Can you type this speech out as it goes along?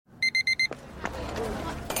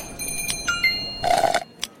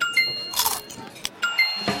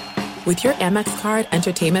With your Amex card,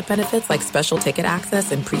 entertainment benefits like special ticket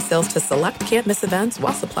access and pre-sales to select can't-miss events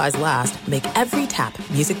while supplies last make every tap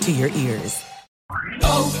music to your ears.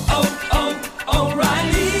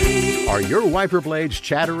 O'Reilly. Are your wiper blades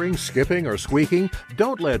chattering, skipping, or squeaking?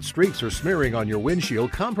 Don't let streaks or smearing on your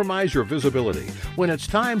windshield compromise your visibility. When it's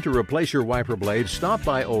time to replace your wiper blades, stop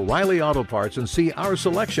by O'Reilly Auto Parts and see our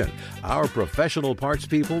selection. Our professional parts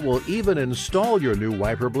people will even install your new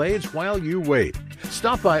wiper blades while you wait.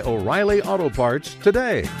 Stop by O'Reilly Auto Parts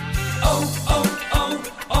today.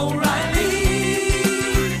 O'Reilly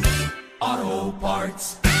Auto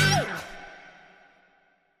Parts.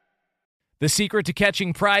 The secret to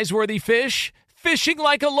catching prize-worthy fish? Fishing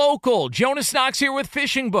like a local. Jonas Knox here with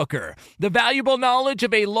Fishing Booker. The valuable knowledge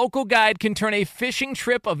of a local guide can turn a fishing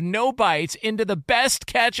trip of no bites into the best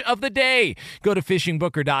catch of the day. Go to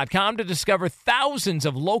fishingbooker.com to discover thousands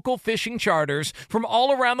of local fishing charters from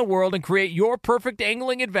all around the world and create your perfect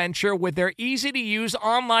angling adventure with their easy-to-use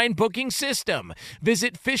online booking system.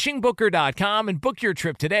 Visit fishingbooker.com and book your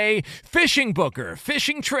trip today. Fishing Booker.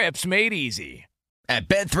 Fishing trips made easy. At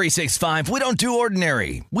Bet365, we don't do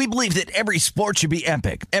ordinary. We believe that every sport should be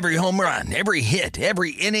epic. Every home run, every hit,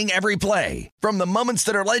 every inning, every play. From the moments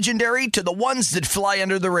that are legendary to the ones that fly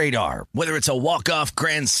under the radar. Whether it's a walk-off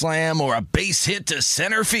grand slam or a base hit to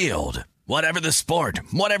center field. Whatever the sport,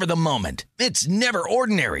 whatever the moment. It's never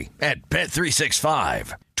ordinary at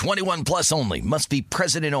Bet365. 21 plus only. Must be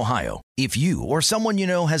present in Ohio. If you or someone you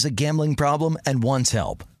know has a gambling problem and wants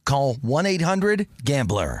help, call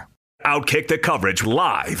 1-800-GAMBLER. Outkick the coverage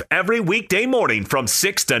live every weekday morning from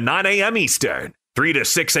 6 to 9 a.m. Eastern, 3 to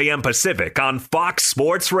 6 a.m. Pacific on Fox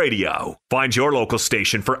Sports Radio. Find your local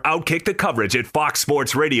station for Outkick the coverage at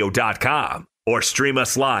foxsportsradio.com or stream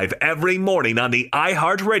us live every morning on the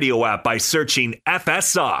iHeartRadio app by searching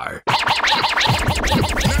FSR. Now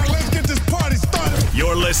let's get this party started.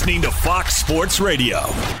 You're listening to Fox Sports Radio.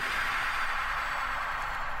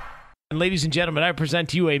 And ladies and gentlemen, I present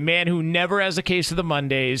to you a man who never has a case of the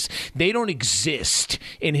Mondays. They don't exist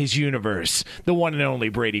in his universe. The one and only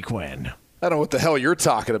Brady Quinn. I don't know what the hell you're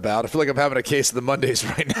talking about. I feel like I'm having a case of the Mondays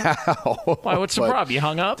right now. Why? What's the problem? You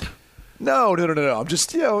hung up? No. I'm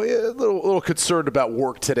just, a little concerned about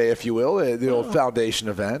work today, if you will. The old foundation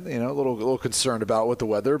event. A little concerned about with the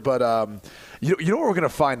weather. But you know what we're going to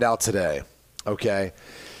find out today? Okay,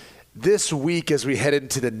 this week as we head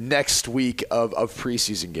into the next week of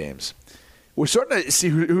preseason games. We're starting to see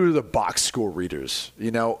who are the box score readers.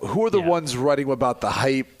 Who are the ones writing about the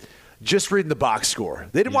hype, just reading the box score.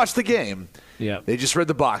 They didn't watch the game. Yeah. They just read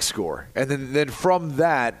the box score. And then from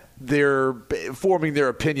that, they're forming their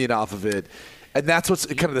opinion off of it. And that's what's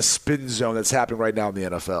kind of the spin zone that's happening right now in the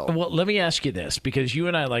NFL. Well, let me ask you this, because you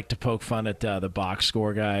and I like to poke fun at the box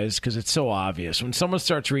score guys because it's so obvious. When someone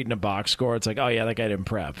starts reading a box score, it's like, oh, yeah, that guy didn't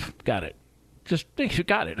prep. Got it. Just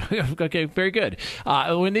got it. Okay, very good.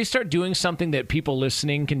 When they start doing something that people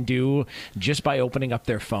listening can do just by opening up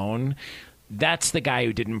their phone, that's the guy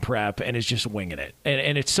who didn't prep and is just winging it.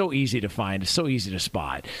 And it's so easy to find. It's so easy to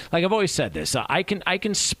spot. Like I've always said this. I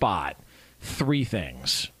can spot three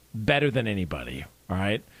things better than anybody, all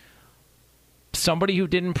right? Somebody who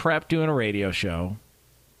didn't prep doing a radio show,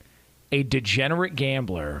 a degenerate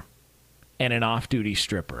gambler, and an off-duty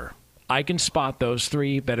stripper. I can spot those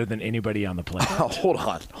three better than anybody on the planet. Hold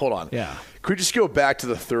on. Yeah. Could we just go back to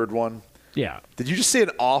the third one? Yeah. Did you just say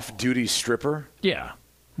an off-duty stripper? Yeah.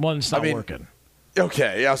 One's not working.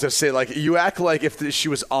 Okay. Yeah, I was going to say, like, you act like if she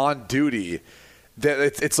was on duty,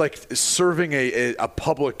 that it's like serving a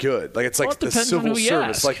public good. Like, it's like the civil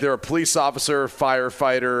service. Ask. Like, they're a police officer,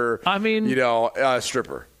 firefighter,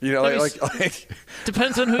 stripper.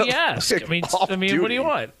 Depends on who you ask. I mean, what do you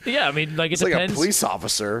want? Yeah, it depends. Like a police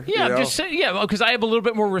officer. Yeah, I'm just saying. Yeah, because I have a little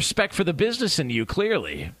bit more respect for the business than you,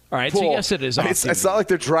 clearly. All right, so yes, it is. It's not like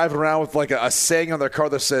they're driving around with like a saying on their car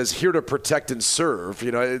that says "Here to protect and serve."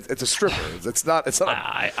 It's a stripper. It's not.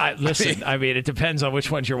 Listen, it depends on which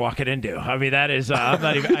ones you're walking into. That is. I'm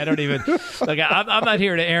not even. I don't even. Like, I'm not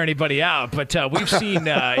here to air anybody out, but we've seen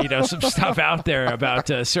some stuff out there about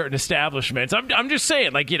certain establishments. I'm just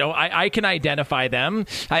saying, I can identify them.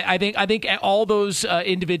 I think all those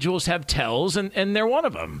individuals have tells, and they're one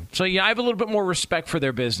of them. So yeah, I have a little bit more respect for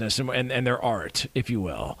their business and their art, if you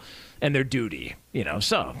will, and their duty.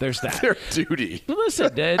 So there's that. Their duty.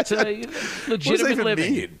 Listen, it's a legitimate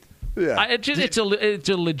living. Mean? Yeah, it's a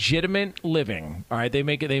legitimate living. All right, they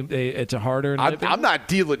make it. It's a harder living. I'm not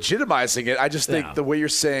delegitimizing it. I just think the way you're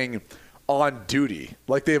saying on duty,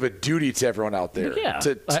 like they have a duty to everyone out there. Yeah.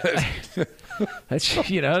 That's,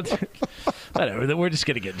 whatever. We're just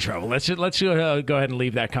going to get in trouble. Let's go ahead and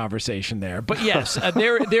leave that conversation there. But yes,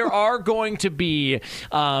 there are going to be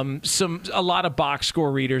a lot of box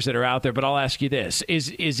score readers that are out there. But I'll ask you this: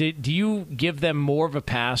 do you give them more of a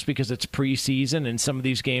pass because it's preseason and some of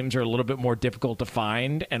these games are a little bit more difficult to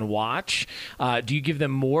find and watch? Do you give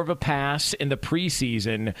them more of a pass in the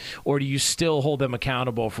preseason, or do you still hold them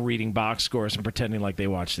accountable for reading box scores and pretending like they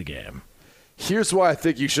watch the game? Here's why I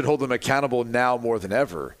think you should hold them accountable now more than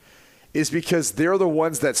ever, is because they're the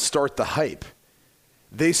ones that start the hype.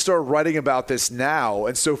 They start writing about this now.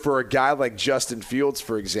 And so for a guy like Justin Fields,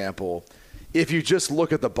 for example, if you just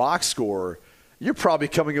look at the box score, you're probably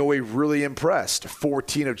coming away really impressed.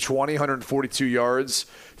 14 of 20, 142 yards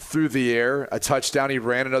through the air, a touchdown. He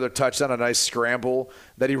ran another touchdown, a nice scramble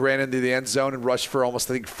that he ran into the end zone and rushed for almost,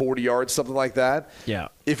 40 yards, something like that. Yeah.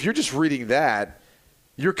 If you're just reading that,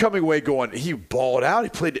 you're coming away going, he balled out.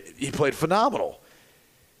 He played phenomenal.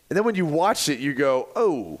 And then when you watch it, you go,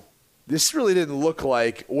 oh, this really didn't look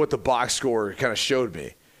like what the box score kind of showed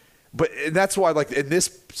me. And that's why, like in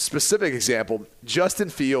this specific example, Justin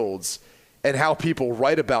Fields and how people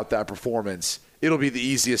write about that performance, it'll be the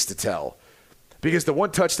easiest to tell. Because the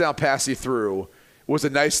one touchdown pass he threw was a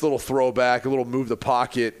nice little throwback, a little move the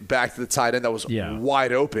pocket back to the tight end that was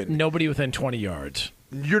wide open. Nobody within 20 yards.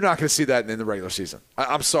 You're not going to see that in the regular season.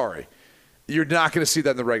 I'm sorry. You're not going to see that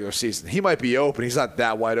in the regular season. He might be open. He's not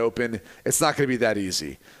that wide open. It's not going to be that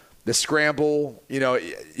easy. The scramble,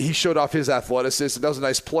 he showed off his athleticism. That was a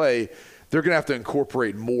nice play. They're going to have to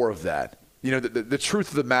incorporate more of that. The truth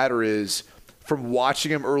of the matter is, from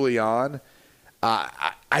watching him early on,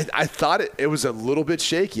 I thought it was a little bit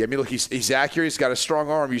shaky. I mean, look, he's accurate. He's got a strong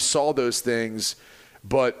arm. You saw those things.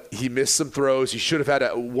 But he missed some throws. He should have had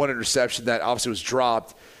one interception that obviously was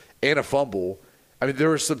dropped and a fumble. I mean, there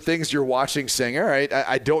were some things you're watching saying, all right,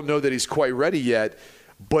 I don't know that he's quite ready yet.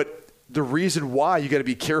 But the reason why you got to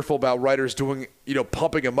be careful about writers doing,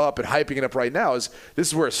 pumping him up and hyping it up right now is this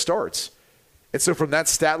is where it starts. And so from that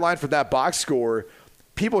stat line, from that box score,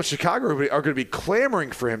 people in Chicago are going to be clamoring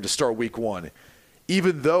for him to start week one,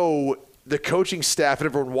 even though the coaching staff and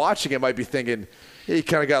everyone watching it might be thinking, hey, he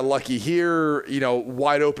kind of got lucky here,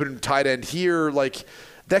 wide open tight end here. Like,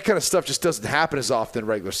 that kind of stuff just doesn't happen as often in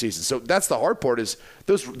regular season. So that's the hard part is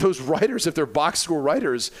those writers, if they're box score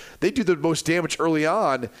writers, they do the most damage early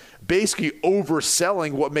on, basically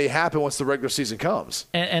overselling what may happen once the regular season comes.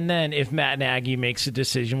 And then if Matt Nagy makes a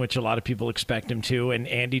decision, which a lot of people expect him to, and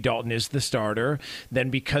Andy Dalton is the starter, then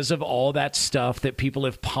because of all that stuff that people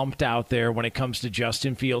have pumped out there when it comes to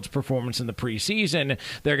Justin Fields' performance in the preseason,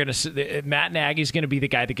 Matt Nagy's going to be the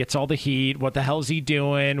guy that gets all the heat. What the hell is he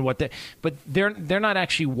doing? But they're not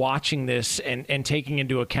actually watching this and taking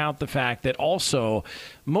into account the fact that also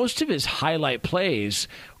most of his highlight plays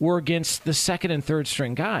were against the second and third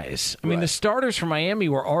string guys. I mean, the starters for Miami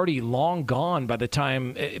were already long gone by the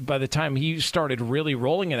time he started really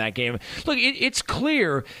rolling in that game. Look, it's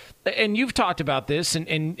clear, and you've talked about this,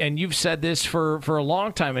 and you've said this for a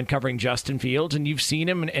long time in covering Justin Fields, and you've seen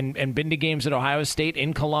him and been to games at Ohio State,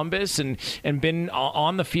 in Columbus, and been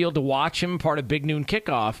on the field to watch him, part of Big Noon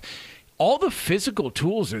Kickoff. All the physical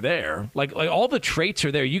tools are there. Like all the traits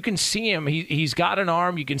are there. You can see him. He's got an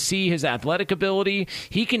arm. You can see his athletic ability.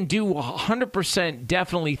 He can do 100%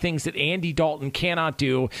 definitely things that Andy Dalton cannot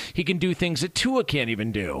do. He can do things that Tua can't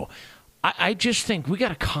even do. I just think we got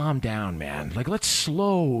to calm down, man. Like, let's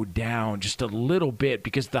slow down just a little bit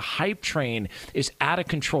because the hype train is out of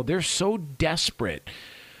control. They're so desperate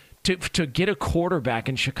to get a quarterback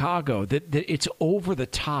in Chicago that it's over the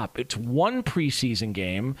top. It's one preseason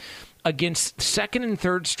game against second and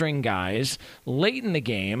third string guys late in the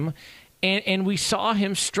game, and we saw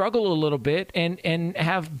him struggle a little bit and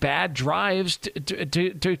have bad drives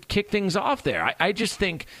to kick things off there. I just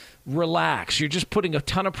think, relax. You're just putting a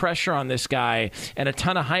ton of pressure on this guy and a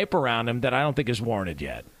ton of hype around him that I don't think is warranted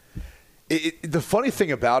yet. The funny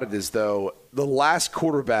thing about it is, though, the last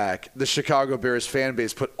quarterback the Chicago Bears fan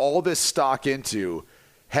base put all this stock into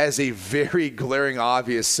has a very glaring,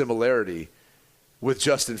 obvious similarity with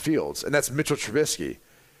Justin Fields, and that's Mitchell Trubisky.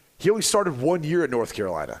 He only started 1 year at North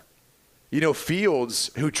Carolina.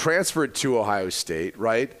 Fields, who transferred to Ohio State,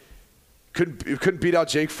 right, couldn't beat out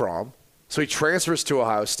Jake Fromm, so he transfers to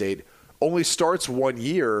Ohio State, only starts 1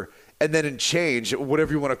 year, and then in change,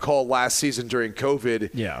 whatever you want to call last season during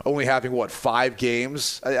COVID, only having, 5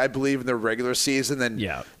 games, I believe, in their regular season. Then,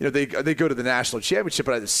 they go to the national championship,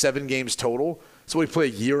 but 7 games total, so we play a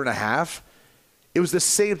year and a half. It was the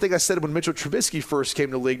same thing I said when Mitchell Trubisky first came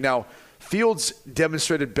to the league. Now, Fields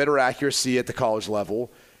demonstrated better accuracy at the college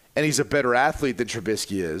level, and he's a better athlete than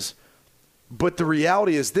Trubisky is. But the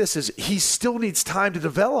reality is he still needs time to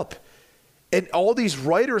develop. And all these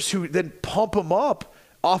writers who then pump him up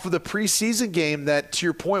off of the preseason game that, to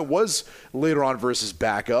your point, was later on versus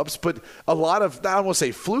backups, but a lot of, I don't want to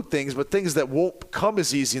say fluke things, but things that won't come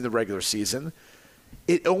as easy in the regular season,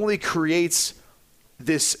 it only creates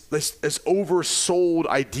this oversold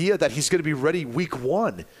idea that he's going to be ready week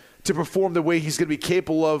 1 to perform the way he's going to be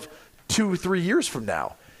capable of 2-3 years from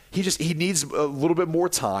now. He needs a little bit more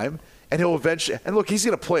time, and he'll eventually – and look, he's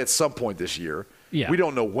going to play at some point this year. Yeah. We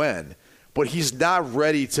don't know when. But he's not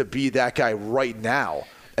ready to be that guy right now.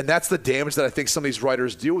 And that's the damage that I think some of these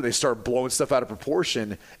writers do when they start blowing stuff out of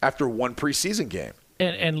proportion after one preseason game.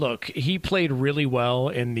 And look, he played really well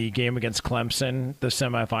in the game against Clemson, the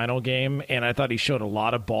semifinal game, and I thought he showed a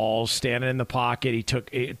lot of balls, standing in the pocket. He took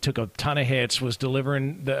a ton of hits, was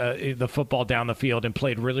delivering the football down the field, and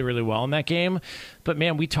played really, really well in that game. But,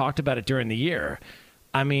 man, we talked about it during the year.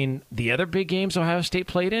 I mean, the other big games Ohio State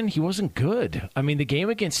played in, he wasn't good. I mean, the game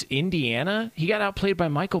against Indiana, he got outplayed by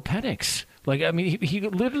Michael Penix. Like, I mean, he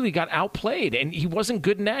literally got outplayed, and he wasn't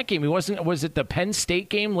good in that game. He wasn't. Was it the Penn State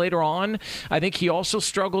game later on? I think he also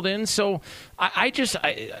struggled in. So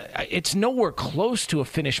it's nowhere close to a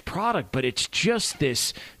finished product, but it's just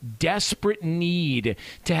this desperate need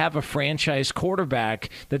to have a franchise quarterback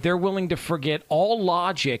that they're willing to forget all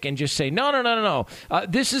logic and just say, no.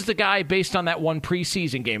 This is the guy based on that one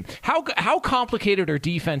preseason game. How complicated are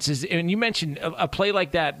defenses? And you mentioned a play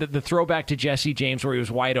like that, the throwback to Jesse James where he was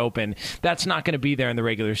wide open. That's not going to be there in the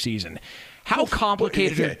regular season. How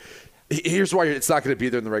complicated? Here's why it's not going to be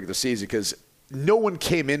there in the regular season, because no one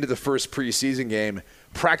came into the first preseason game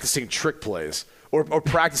practicing trick plays or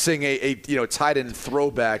practicing a tight end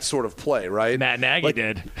throwback sort of play, right? Matt Nagy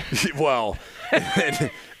did. Well,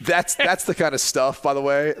 that's the kind of stuff, by the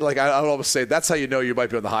way. Like I almost say, that's how you know you might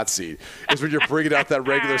be on the hot seat, is when you're bringing out that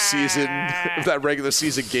regular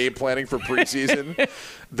season game planning for preseason.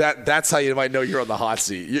 That's how you might know you're on the hot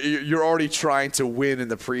seat. You're already trying to win in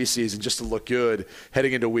the preseason just to look good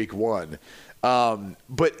heading into week 1.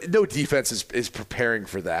 But no defense is preparing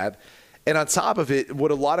for that. And on top of it,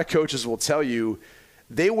 what a lot of coaches will tell you,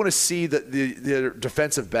 they want to see their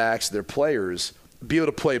defensive backs, their players, be able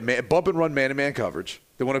to play bump and run man-to-man coverage.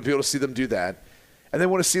 They want to be able to see them do that. And they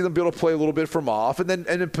want to see them be able to play a little bit from off. And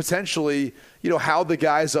then potentially, how the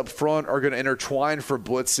guys up front are going to intertwine for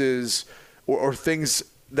blitzes or things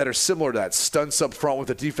that are similar to that, stunts up front with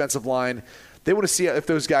the defensive line. They want to see if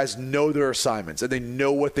those guys know their assignments and they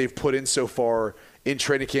know what they've put in so far in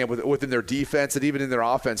training camp within their defense and even in their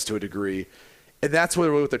offense to a degree. And that's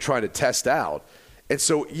what they're trying to test out. And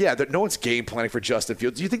so, no one's game planning for Justin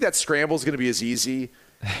Fields. Do you think that scramble is going to be as easy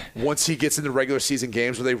once he gets into regular season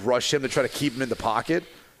games where they rush him to try to keep him in the pocket?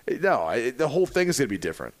 No, the whole thing is going to be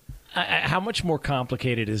different. How much more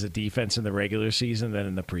complicated is a defense in the regular season than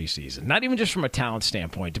in the preseason? Not even just from a talent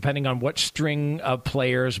standpoint, depending on what string of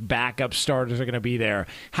players, backup starters are going to be there.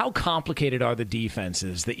 How complicated are the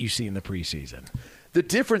defenses that you see in the preseason? The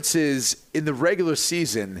difference is in the regular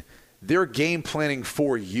season, they're game planning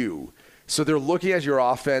for you. So they're looking at your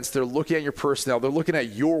offense, they're looking at your personnel, they're looking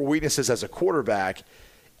at your weaknesses as a quarterback,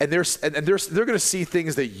 and they're going to see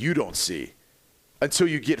things that you don't see until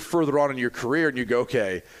you get further on in your career and you go,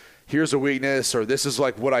 okay, here's a weakness, or this is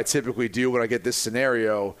like what I typically do when I get this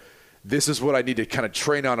scenario. This is what I need to kind of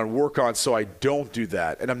train on and work on so I don't do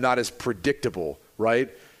that, and I'm not as predictable, right?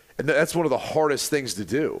 And that's one of the hardest things to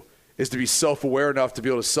do, is to be self-aware enough to be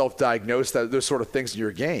able to self-diagnose those sort of things in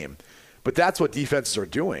your game. But that's what defenses are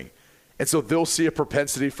doing. And so they'll see a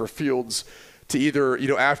propensity for Fields to either,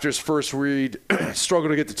 after his first read, struggle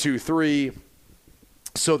to get to 2-3.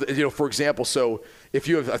 So, for example, if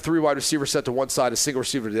you have a 3 wide receiver set to one side, a single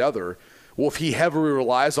receiver to the other, well, if he heavily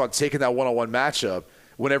relies on taking that one-on-one matchup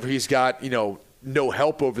whenever he's got, no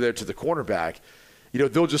help over there to the cornerback,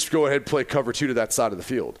 they'll just go ahead and play cover 2 to that side of the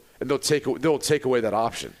field, and they'll take away that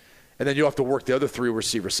option. And then you'll have to work the other 3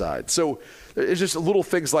 receiver side. So it's just little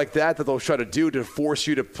things like that they'll try to do to force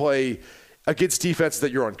you to play against defenses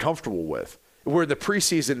that you're uncomfortable with. Where in the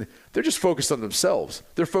preseason, they're just focused on themselves.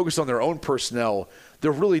 They're focused on their own personnel.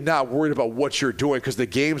 They're really not worried about what you're doing because the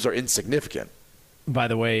games are insignificant. By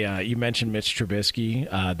the way, you mentioned Mitch Trubisky.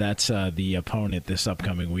 That's the opponent this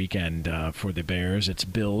upcoming weekend for the Bears. It's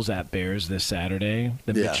Bills at Bears this Saturday.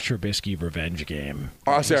 The Mitch Trubisky revenge game.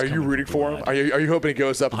 Honestly, are you rooting for him? Are you hoping he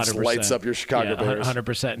goes up and just lights up your Chicago Bears?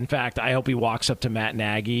 100%. In fact, I hope he walks up to Matt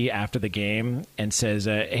Nagy after the game and says,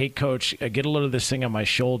 hey, Coach, get a little of this thing on my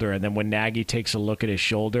shoulder. And then when Nagy takes a look at his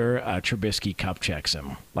shoulder, Trubisky cup checks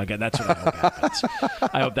him. That's what I hope happens.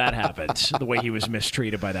 I hope that happens, the way he was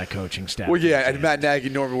mistreated by that coaching staff. Well, yeah, and Matt Nagy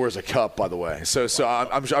normally wears a cup, by the way. So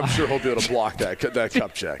I'm sure he'll be able to block that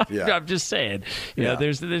cup check. Yeah. I'm just saying. You know,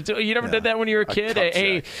 there's you never did that when you were a kid?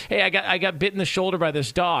 Hey, I got bit in the shoulder by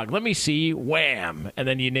this dog. Let me see. Wham. And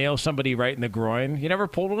then you nail somebody right in the groin. You never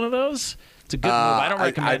pulled one of those? It's a good move. I don't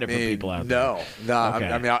recommend it for people out there. No. Okay.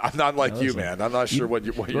 I'm not like you, man. I'm not sure what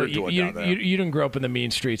you're doing down there. You didn't grow up in the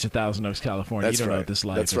mean streets of Thousand Oaks, California. That's you don't right. know what this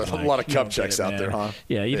life That's is right. like. A lot of cup checks out there, huh?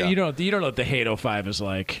 Yeah, you don't know what the Hate 05 is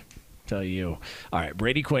like. Tell you. All right,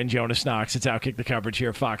 Brady Quinn, Jonas Knox. It's Outkick the Coverage here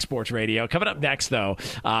at Fox Sports Radio. Coming up next, though,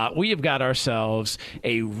 we have got ourselves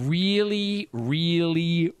a really,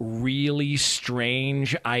 really, really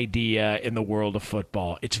strange idea in the world of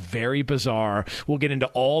football. It's very bizarre. We'll get into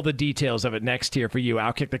all the details of it next here for you.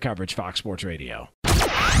 Outkick the Coverage, Fox Sports Radio.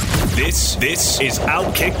 This is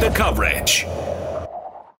Outkick the Coverage.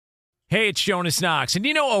 Hey, it's Jonas Knox, and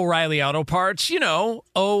you know O'Reilly Auto Parts, you know,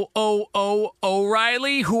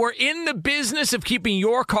 O'Reilly, who are in the business of keeping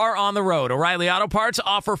your car on the road. O'Reilly Auto Parts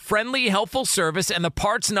offer friendly, helpful service and the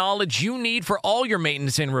parts knowledge you need for all your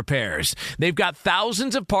maintenance and repairs. They've got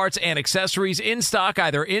thousands of parts and accessories in stock,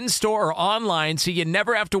 either in-store or online, so you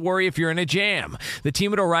never have to worry if you're in a jam. The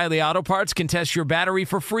team at O'Reilly Auto Parts can test your battery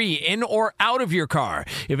for free, in or out of your car.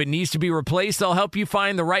 If it needs to be replaced, they'll help you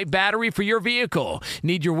find the right battery for your vehicle.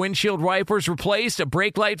 Need your windshield wipers replaced, a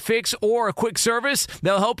brake light fix, or a quick service?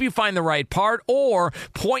 They'll help you find the right part or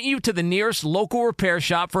point you to the nearest local repair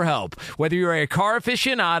shop for help. Whether you're a car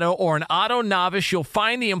aficionado or an auto novice, you'll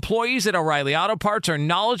find the employees at O'Reilly Auto Parts are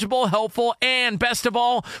knowledgeable, helpful, and best of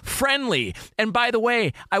all, friendly. And by the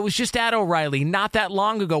way, I was just at O'Reilly not that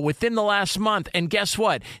long ago, within the last month, and guess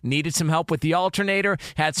what? Needed some help with the alternator,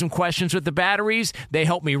 had some questions with the batteries. They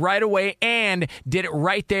helped me right away and did it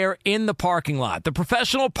right there in the parking lot. The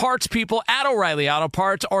professional parts people at O'Reilly Auto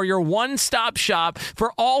Parts are your one-stop shop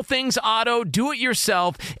for all things auto,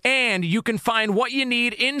 do-it-yourself, and you can find what you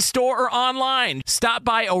need in-store or online. Stop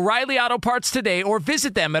by O'Reilly Auto Parts today or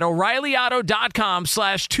visit them at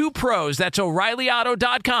O'ReillyAuto.com/2pros. That's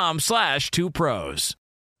O'ReillyAuto.com/2pros.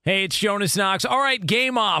 Hey, it's Jonas Knox. All right,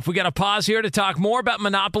 game off. We got to pause here to talk more about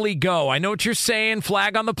Monopoly Go. I know what you're saying,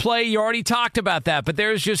 flag on the play. You already talked about that, but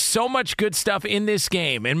there's just so much good stuff in this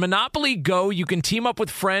game. In Monopoly Go, you can team up with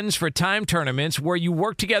friends for time tournaments where you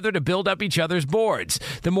work together to build up each other's boards.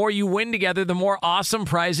 The more you win together, the more awesome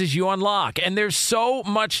prizes you unlock. And there's so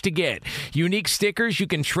much to get. Unique stickers you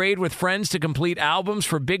can trade with friends to complete albums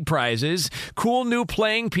for big prizes. Cool new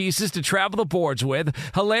playing pieces to travel the boards with.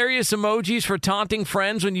 Hilarious emojis for taunting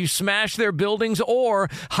friends when you smash their buildings or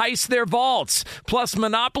heist their vaults. Plus,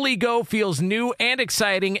 Monopoly Go feels new and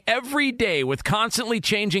exciting every day with constantly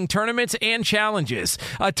changing tournaments and challenges.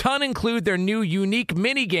 A ton include their new unique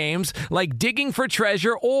mini games like digging for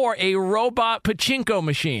treasure or a robot pachinko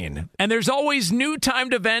machine. And there's always new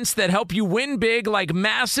timed events that help you win big, like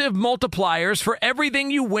massive multipliers for everything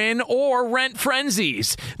you win or rent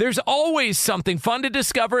frenzies. There's always something fun to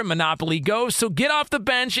discover in Monopoly Go, so get off the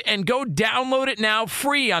bench and go download it now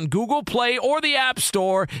free on Google Play or the App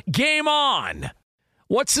Store. Game on!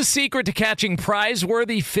 What's the secret to catching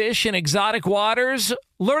prize-worthy fish in exotic waters?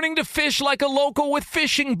 Learning to fish like a local with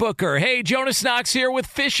Fishing Booker. Hey, Jonas Knox here with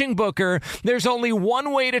Fishing Booker. There's only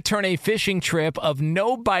one way to turn a fishing trip of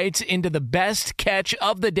no bites into the best catch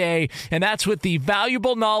of the day, and that's with the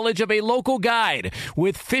valuable knowledge of a local guide.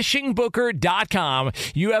 With FishingBooker.com,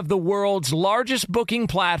 you have the world's largest booking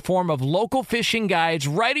platform of local fishing guides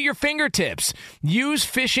right at your fingertips. Use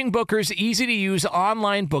Fishing Booker's easy-to-use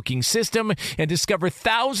online booking system and discover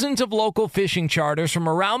thousands of local fishing charters from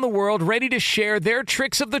around the world ready to share their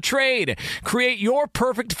tricks of the trade. Create your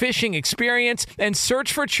perfect fishing experience and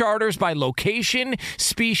search for charters by location,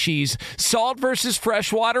 species, salt versus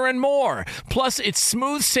freshwater, and more. Plus, it's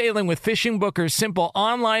smooth sailing with Fishing Booker's simple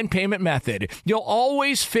online payment method. You'll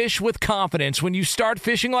always fish with confidence when you start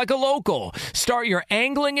fishing like a local. Start your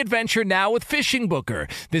angling adventure now with Fishing Booker.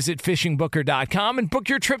 Visit FishingBooker.com and book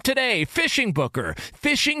your trip today. Fishing Booker.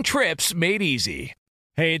 Fishing trips made easy.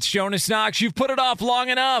 Hey, it's Jonas Knox. You've put it off long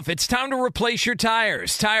enough. It's time to replace your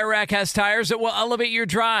tires. Tire Rack has tires that will elevate your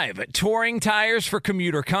drive. Touring tires for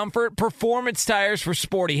commuter comfort, performance tires for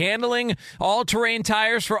sporty handling, all-terrain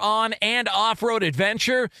tires for on- and off-road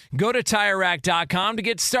adventure. Go to TireRack.com to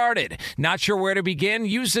get started. Not sure where to begin?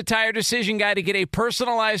 Use the Tire Decision Guide to get a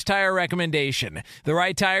personalized tire recommendation. The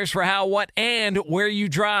right tires for how, what, and where you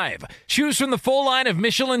drive. Choose from the full line of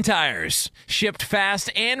Michelin tires. Shipped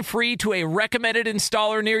fast and free to a recommended installer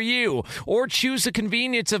installer near you, or choose the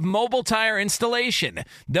convenience of mobile tire installation.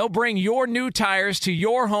 They'll bring your new tires to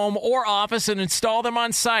your home or office and install them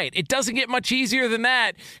on site. It doesn't get much easier than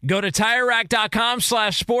that. Go to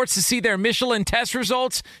TireRack.com/sports to see their Michelin test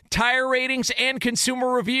results, tire ratings, and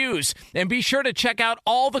consumer reviews. And be sure to check out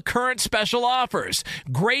all the current special offers.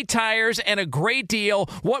 Great tires and a great deal.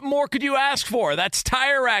 What more could you ask for? That's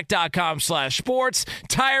TireRack.com/sports.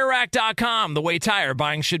 TireRack.com, the way tire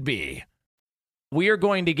buying should be. We are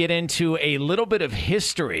going to get into a little bit of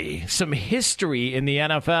history, some history in the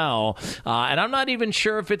NFL, and I'm not even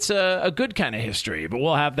sure if it's a good kind of history, but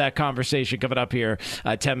we'll have that conversation coming up here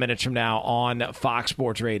 10 minutes from now on Fox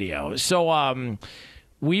Sports Radio. So,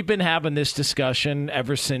 we've been having this discussion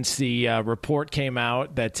ever since the report came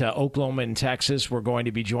out that Oklahoma and Texas were going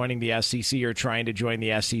to be joining the SEC or trying to join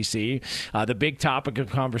the SEC. The big topic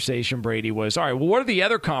of conversation, Brady, was, all right, well, what are the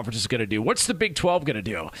other conferences going to do? What's the Big 12 going to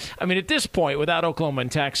do? I mean, at this point, without Oklahoma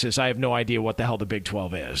and Texas, I have no idea what the hell the Big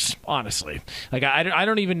 12 is, honestly. Like, I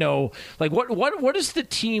don't even know. Like, what is the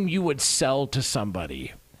team you would sell to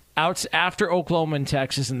somebody out after Oklahoma and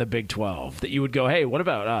Texas in the Big 12 that you would go, hey, what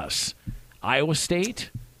about us? Iowa State?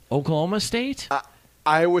 Oklahoma State?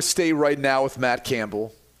 Iowa State right now with Matt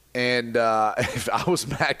Campbell. And if I was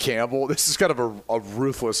Matt Campbell, this is kind of a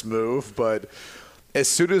ruthless move, but as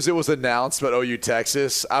soon as it was announced about OU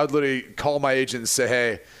Texas, I would literally call my agent and say,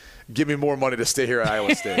 hey, give me more money to stay here at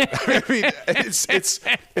Iowa State. I mean, it's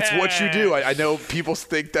what you do. I know people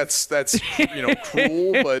think that's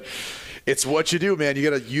cruel, but it's what you do, man.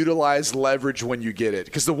 You got to utilize leverage when you get it.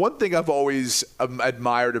 Because the one thing I've always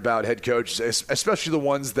admired about head coaches, especially the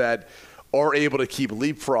ones that are able to keep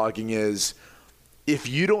leapfrogging, is if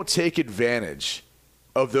you don't take advantage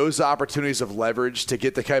of those opportunities of leverage to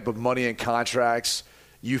get the type of money and contracts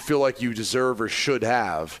you feel like you deserve or should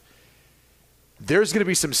have, there's going to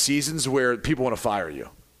be some seasons where people want to fire you.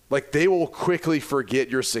 Like, they will quickly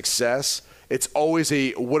forget your success. It's always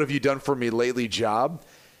a what have you done for me lately job.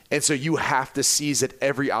 And so you have to seize at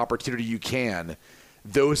every opportunity you can,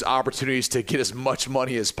 those opportunities to get as much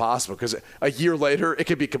money as possible. Because a year later, it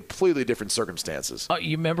could be completely different circumstances.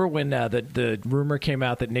 You remember when the rumor came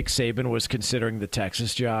out that Nick Saban was considering the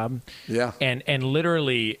Texas job? Yeah. And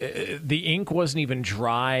literally, the ink wasn't even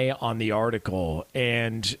dry on the article,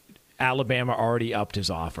 and Alabama already upped his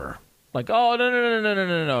offer. Like, oh,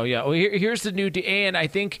 no. Yeah, well, here's the new deal. And I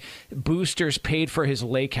think Boosters paid for his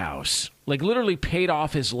lake house. Like, literally paid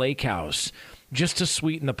off his lake house just to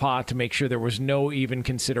sweeten the pot to make sure there was no even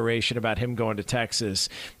consideration about him going to Texas.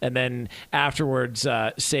 And then afterwards,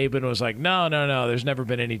 Saban was like, no, there's never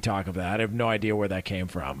been any talk of that. I have no idea where that came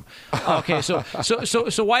from. Okay, so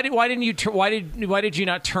why did you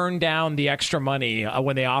not turn down the extra money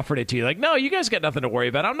when they offered it to you? Like, no, you guys got nothing to worry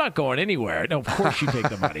about. I'm not going anywhere. No, of course you take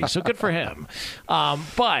the money. So good for him.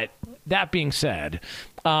 But that being said,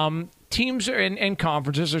 teams and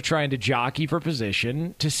conferences are trying to jockey for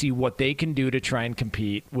position to see what they can do to try and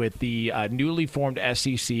compete with the newly formed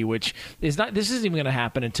SEC, which is not. This isn't even going to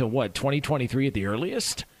happen until what, 2023 at the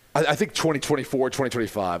earliest? I think 2024,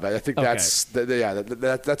 2025. I think that's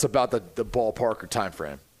about the ballpark or time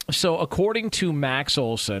frame. So according to Max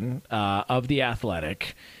Olson of The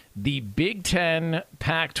Athletic, the Big Ten,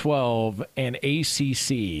 Pac-12, and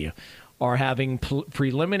ACC are having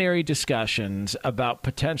preliminary discussions about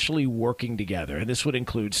potentially working together. And this would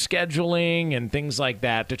include scheduling and things like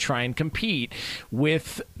that to try and compete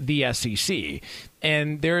with the SEC.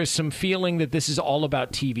 And there is some feeling that this is all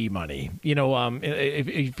about TV money. You know,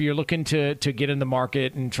 if you're looking to get in the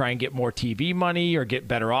market and try and get more TV money or get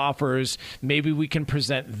better offers, maybe we can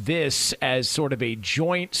present this as sort of a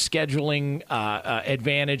joint scheduling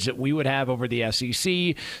advantage that we would have over the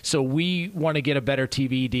SEC. So we want to get a better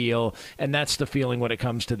TV deal, and that's the feeling when it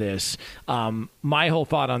comes to this. My whole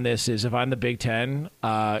thought on this is, if I'm the Big Ten,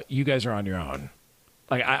 you guys are on your own.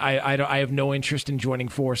 Like, I have no interest in joining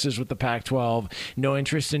forces with the Pac-12, no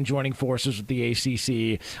interest in joining forces with the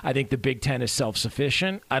ACC. I think the Big Ten is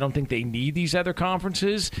self-sufficient. I don't think they need these other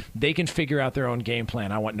conferences. They can figure out their own game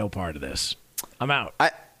plan. I want no part of this. I'm out.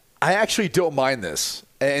 I actually don't mind this.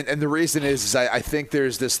 And the reason is I think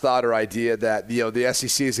there's this thought or idea that the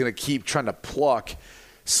SEC is going to keep trying to pluck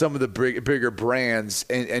some of the bigger brands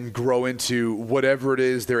and grow into whatever it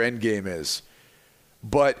is their end game is.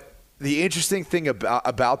 But the interesting thing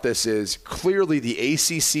about this is clearly the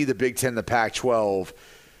ACC, the Big Ten, the Pac-12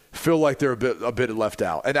 feel like they're a bit left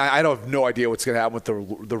out. And I don't have no idea what's going to happen with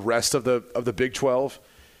the rest of the Big 12.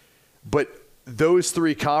 But those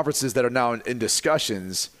three conferences that are now in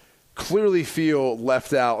discussions clearly feel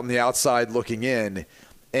left out on the outside looking in.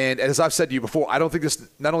 And as I've said to you before, I don't think this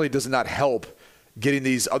not only does it not help getting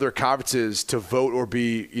these other conferences to vote or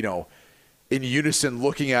be, in unison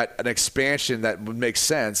looking at an expansion that would make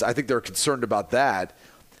sense. I think they're concerned about that.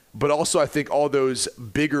 But also I think all those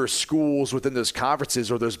bigger schools within those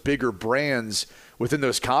conferences or those bigger brands within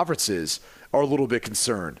those conferences are a little bit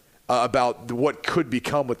concerned about what could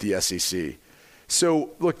become with the SEC. So,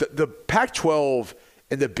 look, the Pac-12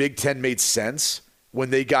 and the Big Ten made sense when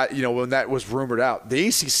they got, when that was rumored out. The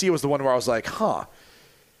ACC was the one where I was like,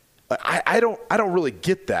 I don't really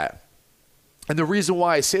get that. And the reason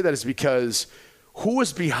why I say that is because who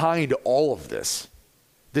was behind all of this?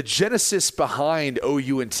 The genesis behind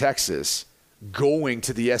OU and Texas going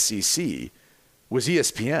to the SEC was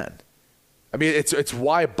ESPN. I mean, it's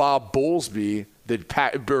why Bob Bowlesby,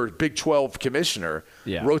 the Big 12 commissioner,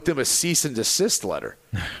 wrote them a cease and desist letter.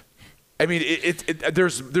 I mean,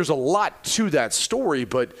 there's a lot to that story,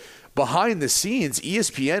 but behind the scenes,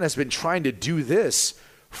 ESPN has been trying to do this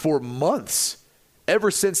for months.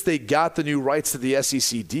 Ever since they got the new rights to the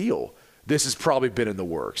SEC deal, this has probably been in the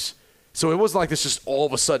works. So it wasn't like this just all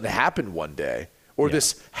of a sudden happened one day or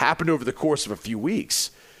this happened over the course of a few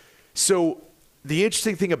weeks. So the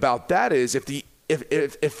interesting thing about that is if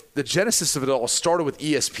the genesis of it all started with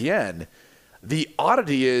ESPN, the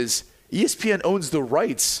oddity is ESPN owns the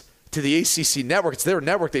rights to the ACC network. It's their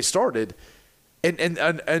network they started,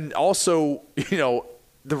 and also the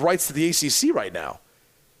rights to the ACC right now.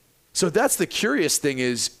 So that's the curious thing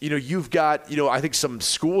is you've got I think some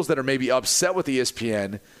schools that are maybe upset with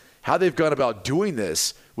ESPN, how they've gone about doing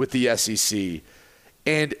this with the SEC.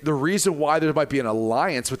 And the reason why there might be an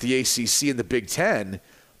alliance with the ACC and the Big Ten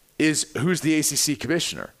is who's the ACC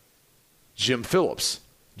commissioner? Jim Phillips.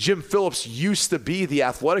 Jim Phillips used to be the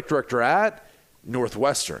athletic director at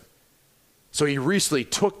Northwestern. So he recently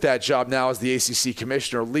took that job now as the ACC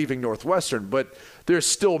commissioner, leaving Northwestern. But there's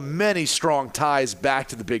still many strong ties back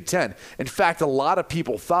to the Big Ten. In fact, a lot of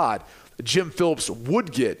people thought Jim Phillips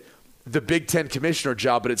would get the Big Ten commissioner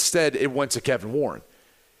job, but instead it went to Kevin Warren.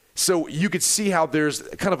 So you could see how there's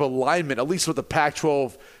kind of alignment, at least with the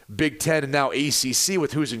Pac-12, Big Ten, and now ACC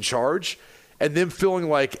with who's in charge, and them feeling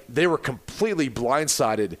like they were completely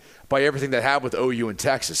blindsided by everything that happened with OU and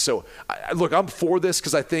Texas. So, look, I'm for this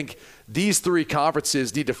because I think these three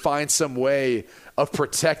conferences need to find some way of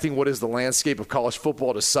protecting what is the landscape of college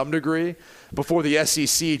football to some degree before the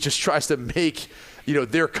SEC just tries to make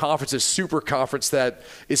their conference a super conference that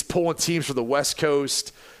is pulling teams from the West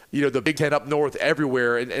Coast, the Big Ten up north,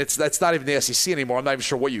 everywhere. And that's not even the SEC anymore. I'm not even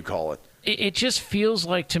sure what you call it. It just feels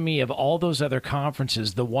like to me of all those other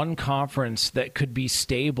conferences, the one conference that could be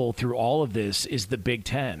stable through all of this is the Big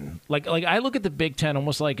Ten. Like I look at the Big Ten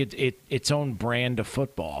almost like its own brand of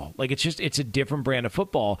football. Like it's a different brand of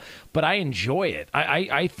football, but I enjoy it.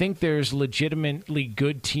 I think there's legitimately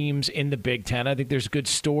good teams in the Big Ten. I think there's good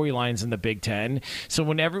storylines in the Big Ten. So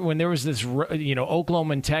when there was this,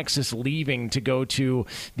 Oklahoma and Texas leaving to go to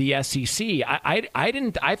the SEC,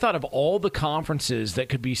 I thought of all the conferences that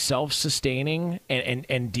could be self-sustaining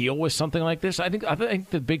and deal with something like this. I think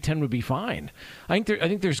the Big Ten would be fine. I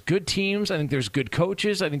think there's good teams. I think there's good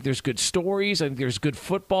coaches. I think there's good stories. I think there's good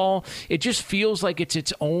football. It just feels like it's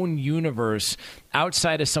its own universe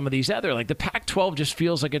outside of some of these other. Like the Pac-12 just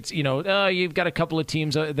feels like it's you've got a couple of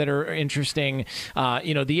teams that are interesting.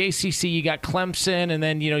 The ACC, you got Clemson, and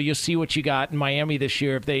then you'll see what you got in Miami this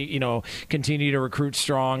year if they continue to recruit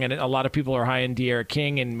strong. And a lot of people are high in De'Ara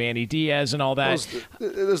King and Manny Diaz and all that.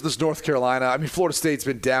 There's this North Carolina. I mean, Florida State's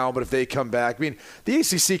been down, but if they come back, I mean, the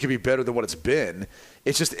ACC could be better than what it's been.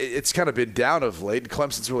 It's kind of been down of late, and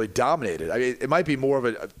Clemson's really dominated. I mean, it might be more of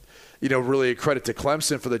a really a credit to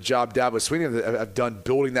Clemson for the job Dabo Swinney have done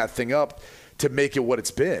building that thing up to make it what it's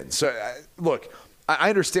been. So, look, I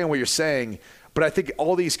understand what you're saying, but I think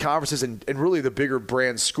all these conferences and really the bigger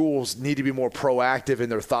brand schools need to be more proactive in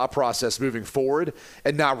their thought process moving forward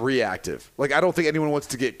and not reactive. Like, I don't think anyone wants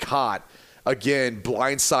to get caught, again,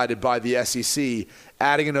 blindsided by the SEC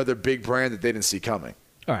adding another big brand that they didn't see coming.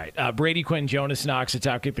 All right. Brady Quinn, Jonas Knox, it's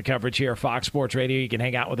Outkick the Coverage here, Fox Sports Radio. You can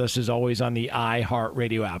hang out with us as always on the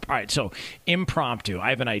iHeartRadio app. All right, so impromptu.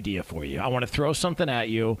 I have an idea for you. I want to throw something at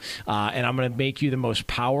you, and I'm going to make you the most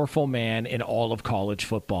powerful man in all of college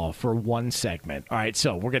football for one segment. All right,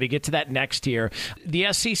 so we're going to get to that next here.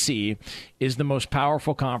 The SEC is the most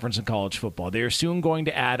powerful conference in college football. They are soon going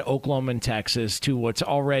to add Oklahoma and Texas to what's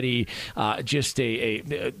already just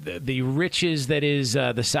the riches that is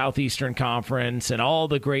the Southeastern Conference and all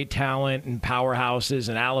the great talent and powerhouses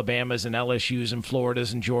and Alabamas and LSUs and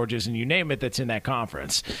Floridas and Georgias and you name it that's in that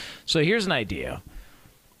conference. So here's an idea.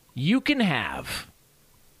 You can have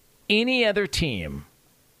any other team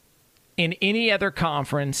in any other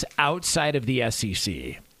conference outside of the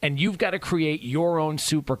SEC. and you've got to create your own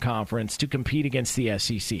super conference to compete against the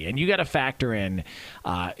SEC. And you got to factor in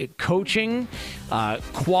coaching,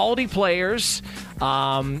 quality players,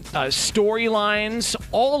 storylines,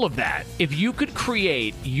 all of that. If you could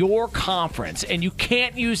create your conference, and you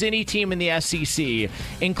can't use any team in the SEC,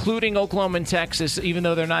 including Oklahoma and Texas, even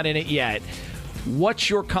though they're not in it yet, what's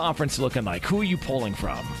your conference looking like? Who are you pulling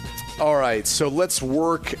from? All right, so let's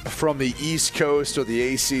work from the East Coast or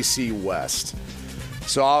the ACC West.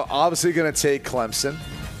 So I'm obviously going to take Clemson.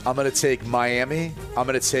 I'm going to take Miami. I'm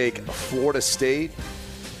going to take Florida State.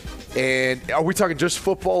 And are we talking just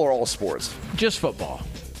football or all sports? Just football.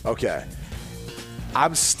 Okay.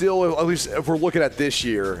 I'm still, at least if we're looking at this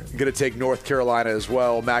year, going to take North Carolina as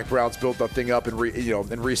well. Mac Brown's built that thing up in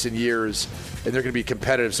recent years, and they're going to be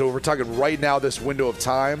competitive. So if we're talking right now, this window of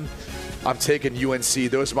time, I'm taking UNC.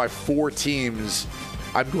 Those are my 4 teams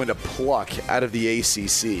I'm going to pluck out of the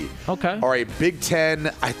ACC. Okay. All right, Big Ten.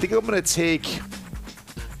 I think I'm going to take.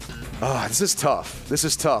 This is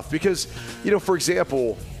tough. Because, for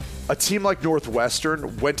example, a team like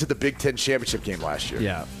Northwestern went to the Big Ten championship game last year.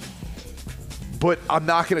 Yeah. But I'm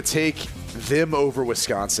not going to take them over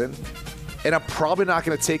Wisconsin, and I'm probably not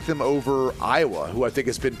going to take them over Iowa, who I think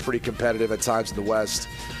has been pretty competitive at times in the West.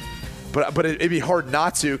 But it'd be hard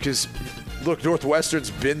not to, because look, Northwestern's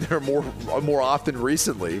been there more often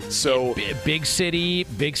recently. So big city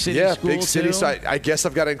yeah, school big city. Too. So I guess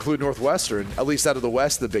I've got to include Northwestern, at least out of the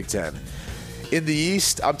West of the Big Ten. In the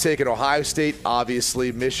East, I'm taking Ohio State,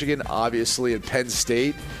 obviously, Michigan, obviously, and Penn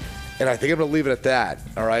State. And I think I'm going to leave it at that.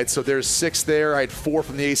 All right, so there's 6 there. I had 4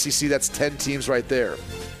 from the ACC. That's 10 teams right there.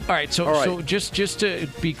 All right, so just to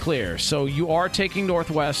be clear, so you are taking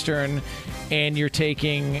Northwestern, and you're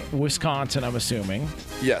taking Wisconsin, I'm assuming.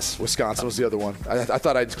 Yes, Wisconsin was the other one. I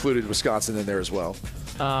thought I included Wisconsin in there as well.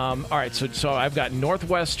 All right, so I've got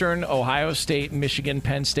Northwestern, Ohio State, Michigan,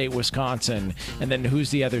 Penn State, Wisconsin, and then who's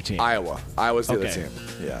the other team? Iowa. Iowa's the other team.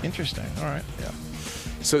 Yeah. Interesting. All right. Yeah.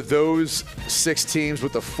 So those 6 teams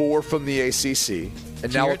with the 4 from the ACC,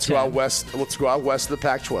 and now let's go out west. Let's go out west of the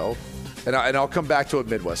Pac-12, and I'll come back to a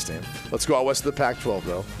Midwest team. Let's go out west of the Pac-12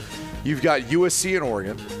 though. You've got USC and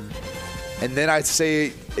Oregon, and then I'd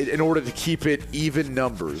say in order to keep it even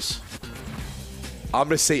numbers, I'm going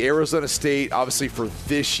to say Arizona State, obviously for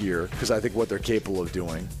this year, because I think what they're capable of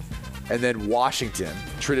doing, and then Washington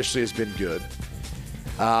traditionally has been good,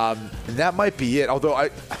 and that might be it. Although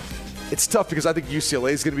it's tough because I think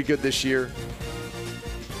UCLA is going to be good this year.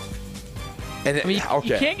 And you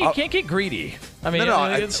can't get greedy.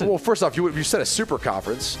 Well, first off, you said a super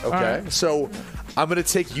conference. Okay, right. So I'm going to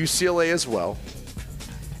take UCLA as well,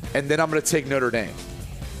 and then I'm going to take Notre Dame.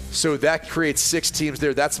 So that creates 6 teams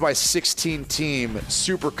there. That's my 16-team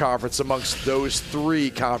super conference amongst those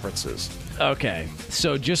 3 conferences. Okay,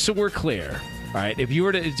 so just so we're clear. All right, if you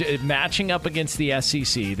were to matching up against the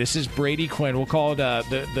SEC, this is Brady Quinn. We'll call it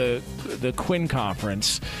the Quinn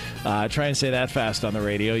Conference. Try and say that fast on the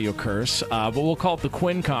radio, you'll curse. But we'll call it the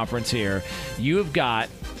Quinn Conference here. You've got,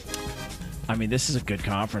 this is a good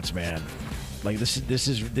conference, man. Like this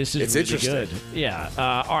is it's really good. Yeah.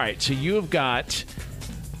 All right, so you have got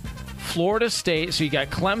Florida State. So you got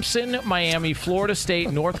Clemson, Miami, Florida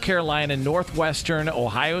State, North Carolina, Northwestern,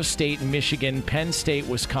 Ohio State, Michigan, Penn State,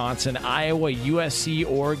 Wisconsin, Iowa, USC,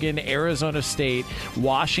 Oregon, Arizona State,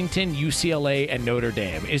 Washington, UCLA, and Notre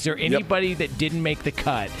Dame. Is there anybody that didn't make the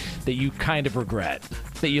cut that you kind of regret,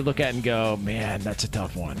 that you look at and go, man, that's a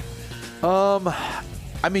tough one?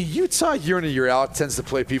 Utah year in and year out tends to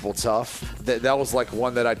play people tough. That was like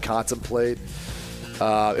one that I'd contemplate.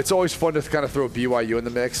 It's always fun to kind of throw BYU in the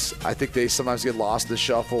mix. I think they sometimes get lost in the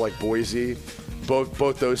shuffle, like Boise.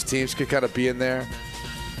 Both those teams could kind of be in there.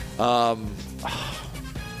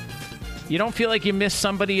 You don't feel like you missed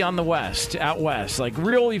somebody on the West, out West, like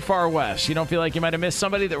really far West? You don't feel like you might have missed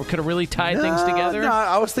somebody that could have really tied things together? No,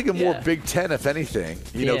 I was thinking more Big Ten, if anything.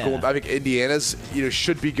 I think Indiana's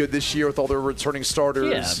should be good this year with all their returning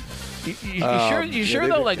starters. Yeah. You sure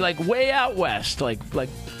though? Like way out West, like.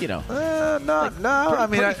 No.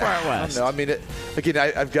 Pretty far out west. I don't know. Again,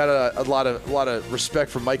 I've got a lot of respect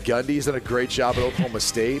for Mike Gundy. He's done a great job at Oklahoma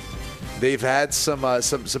State. They've had some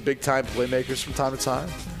big time playmakers from time to time.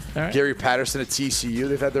 Right. Gary Patterson at TCU.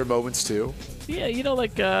 They've had their moments too. Yeah,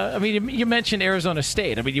 you mentioned Arizona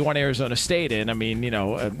State. You want Arizona State in.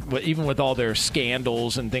 Even with all their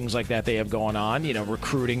scandals and things like that they have going on,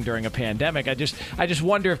 recruiting during a pandemic. I just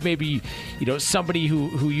wonder if maybe, somebody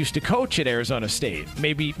who used to coach at Arizona State,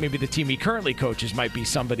 maybe the team he currently coaches might be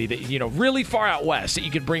somebody that, really far out west that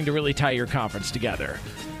you could bring to really tie your conference together.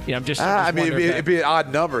 I'm just. I mean, it'd be an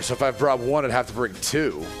odd number. So if I brought one, I'd have to bring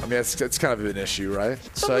two. I mean, it's kind of an issue, right?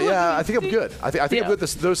 So yeah, I think I'm good. I think I'm good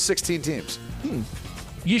with those 16 teams.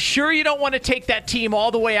 You sure you don't want to take that team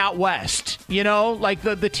all the way out west? Like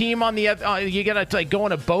the team on the you got to go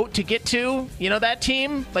on a boat to get to. That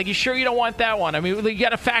team. Like, you sure you don't want that one? I mean, you got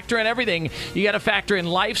to factor in everything. You got to factor in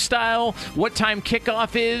lifestyle, what time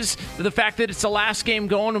kickoff is, the fact that it's the last game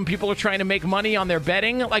going when people are trying to make money on their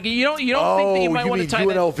betting. Like, you don't think that you might want to tie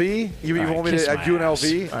UNLV? You want me to at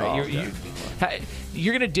UNLV? All right,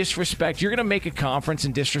 you're going to disrespect. You're going to make a conference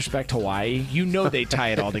and disrespect Hawaii. They tie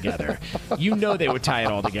it all together. They would tie it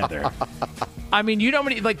all together. I mean, how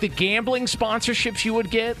many, like, the gambling sponsorships you would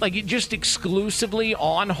get, like, just exclusively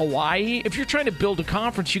on Hawaii? If you're trying to build a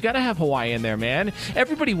conference, you got to have Hawaii in there, man.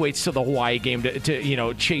 Everybody waits till the Hawaii game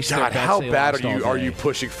to chase their bets. How bad are you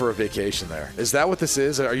pushing for a vacation there? Is that what this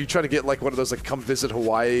is? Are you trying to get, like, one of those, like, come visit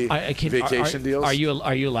Hawaii vacation deals? Are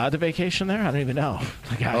you allowed to vacation there? I don't even know.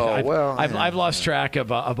 Like, I've lost track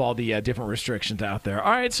of all the different restrictions out there.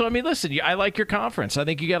 All right, so, I mean, listen, I like your conference. I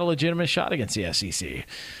think you got a legitimate shot against the SEC.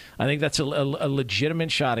 I think that's a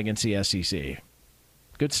legitimate shot against the SEC.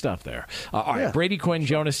 Good stuff there. All right, Brady Quinn,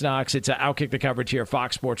 Jonas Knox. It's Outkick the Coverage here,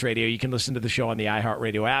 Fox Sports Radio. You can listen to the show on the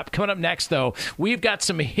iHeartRadio app. Coming up next, though, we've got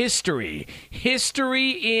some history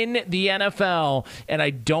in the NFL, and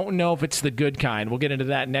I don't know if it's the good kind. We'll get into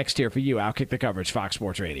that next here for you. Outkick the Coverage, Fox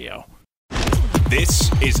Sports Radio.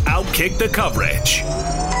 This is Outkick the Coverage.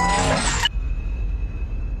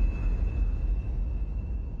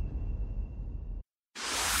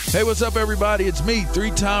 Hey, what's up, everybody? It's me,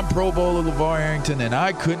 three-time Pro Bowler LeVar Arrington, and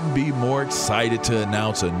I couldn't be more excited to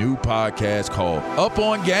announce a new podcast called Up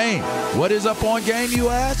On Game. What is Up On Game, you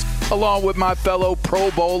ask? Along with my fellow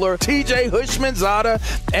Pro Bowler, TJ Houshmandzadeh,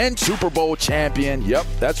 and Super Bowl champion, yep,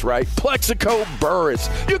 that's right, Plexico Burress.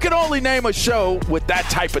 You can only name a show with that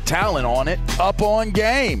type of talent on it. Up On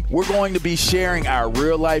Game. We're going to be sharing our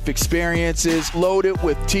real-life experiences loaded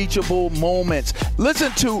with teachable moments.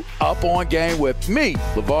 Listen to Up On Game with me,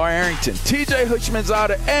 LeVar Arrington, TJ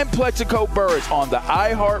Houshmandzadeh, and Plexico Burress on the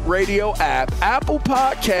iHeartRadio app, Apple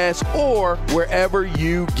Podcasts, or wherever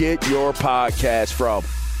you get your podcasts from.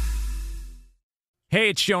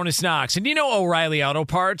 Hey, it's Jonas Knox, and O'Reilly Auto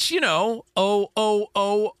Parts,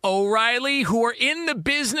 O'Reilly, who are in the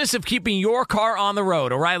business of keeping your car on the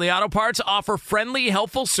road. O'Reilly Auto Parts offer friendly,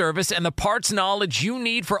 helpful service and the parts knowledge you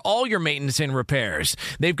need for all your maintenance and repairs.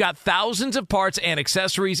 They've got thousands of parts and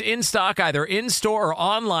accessories in stock, either in-store or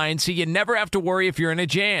online, so you never have to worry if you're in a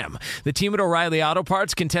jam. The team at O'Reilly Auto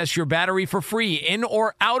Parts can test your battery for free, in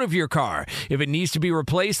or out of your car. If it needs to be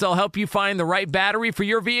replaced, they'll help you find the right battery for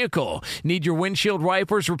your vehicle. Need your windshield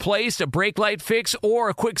wipers replaced, a brake light fix, or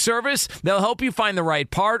a quick service? They'll help you find the right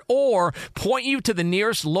part or point you to the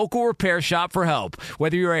nearest local repair shop for help.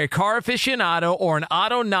 Whether you're a car aficionado or an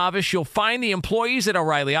auto novice, you'll find the employees at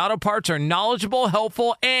O'Reilly Auto Parts are knowledgeable,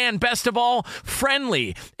 helpful, and best of all,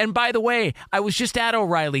 friendly. And by the way, I was just at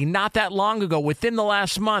O'Reilly not that long ago, within the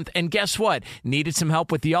last month, and guess what? Needed some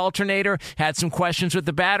help with the alternator, had some questions with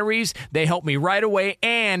the batteries. They helped me right away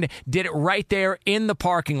and did it right there in the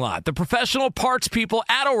parking lot. The professional parts people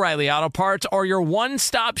at O'Reilly Auto Parts are your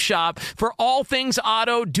one-stop shop for all things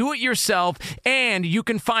auto, do-it-yourself, and you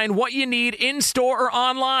can find what you need in-store or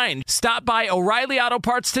online. Stop by O'Reilly Auto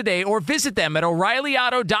Parts today or visit them at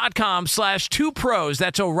O'ReillyAuto.com/2pros.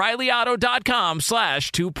 That's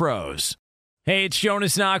O'ReillyAuto.com/2pros. Hey, it's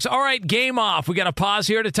Jonas Knox. All right, game off. We got to pause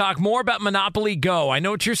here to talk more about Monopoly Go. I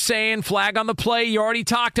know what you're saying, flag on the play. You already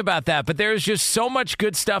talked about that, but there's just so much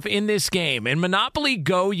good stuff in this game. In Monopoly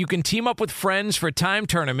Go, you can team up with friends for time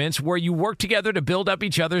tournaments where you work together to build up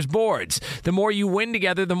each other's boards. The more you win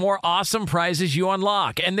together, the more awesome prizes you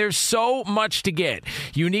unlock. And there's so much to get.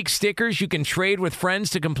 Unique stickers you can trade with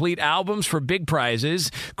friends to complete albums for big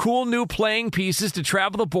prizes. Cool new playing pieces to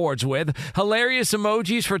travel the boards with. Hilarious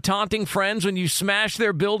emojis for taunting friends when you smash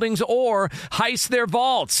their buildings or heist their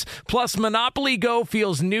vaults. Plus, Monopoly Go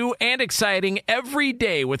feels new and exciting every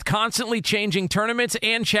day with constantly changing tournaments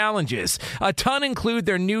and challenges. A ton include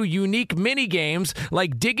their new unique mini games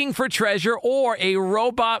like digging for treasure or a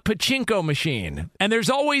robot pachinko machine. And there's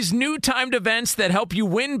always new timed events that help you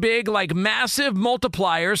win big, like massive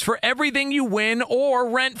multipliers for everything you win or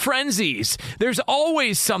rent frenzies. There's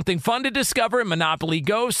always something fun to discover in Monopoly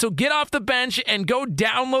Go, so get off the bench and go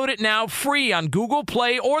download it now free on Google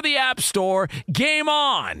Play or the App Store. Game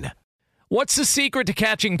on! What's the secret to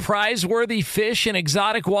catching prize-worthy fish in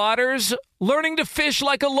exotic waters? Learning to fish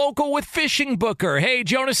like a local with Fishing Booker. Hey,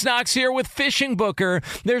 Jonas Knox here with Fishing Booker.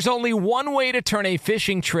 There's only one way to turn a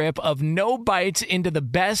fishing trip of no bites into the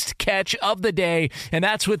best catch of the day, and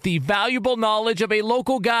that's with the valuable knowledge of a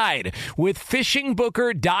local guide. With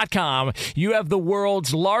fishingbooker.com, you have the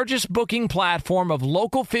world's largest booking platform of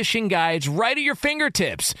local fishing guides right at your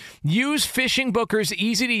fingertips. Use Fishing Booker's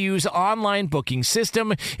easy-to-use online booking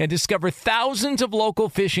system and discover thousands of local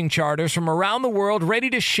fishing charters from around the world ready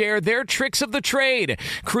to share their tricks of the trade.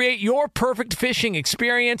 Create your perfect fishing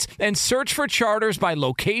experience and search for charters by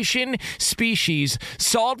location, species,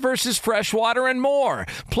 salt versus freshwater, and more.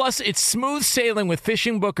 Plus, it's smooth sailing with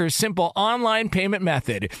Fishing Booker's simple online payment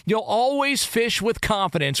method. You'll always fish with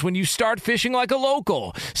confidence when you start fishing like a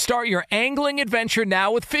local. Start your angling adventure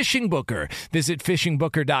now with Fishing Booker. Visit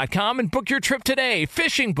fishingbooker.com and book your trip today.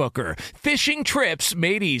 Fishing Booker. Fishing trips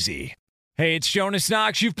made easy. Hey, it's Jonas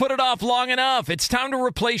Knox. You've put it off long enough. It's time to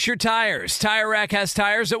replace your tires. Tire Rack has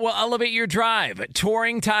tires that will elevate your drive.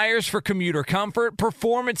 Touring tires for commuter comfort,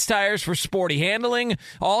 performance tires for sporty handling,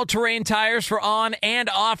 all-terrain tires for on- and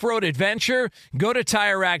off-road adventure. Go to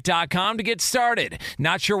TireRack.com to get started.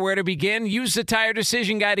 Not sure where to begin? Use the Tire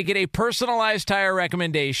Decision Guide to get a personalized tire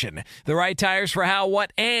recommendation. The right tires for how,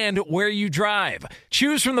 what, and where you drive.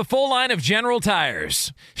 Choose from the full line of General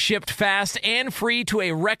Tires. Shipped fast and free to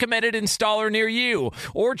a recommended installer near you,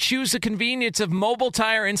 or choose the convenience of mobile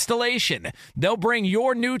tire installation. They'll bring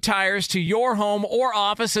your new tires to your home or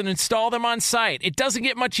office and install them on site. It doesn't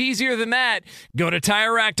get much easier than that. Go to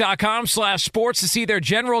TireRack.com/sports to see their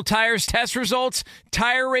General Tires test results,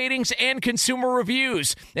 tire ratings, and consumer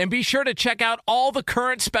reviews. And be sure to check out all the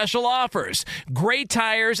current special offers. Great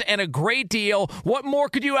tires and a great deal. What more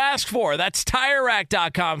could you ask for? That's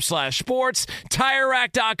TireRack.com/sports.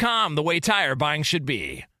 TireRack.com, the way tire buying should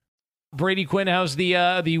be. Brady Quinn, how's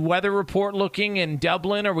the weather report looking in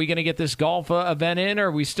Dublin? Are we going to get this golf event in, or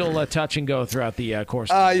are we still touch and go throughout the course?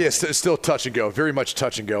 Yes, still touch and go. Very much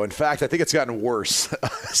touch and go. In fact, I think it's gotten worse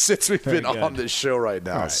since we've been on this show right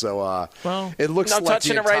now. Right. So it looks like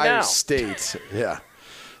the entire state. Yeah.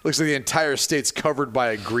 Looks like the entire state's covered by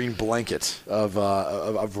a green blanket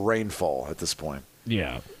of rainfall at this point.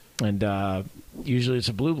 Yeah. And usually it's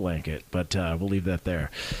a blue blanket, but we'll leave that there.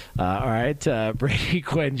 All right, Brady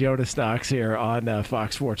Quinn, Jonas Knox here on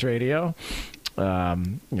Fox Sports Radio.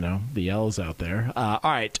 The L's out there. All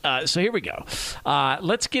right, so here we go.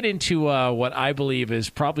 Let's get into what I believe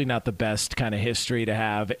is probably not the best kind of history to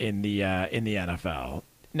have in the NFL.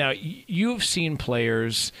 Now, you've seen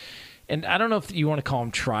players, and I don't know if you want to call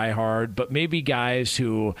them try hard, but maybe guys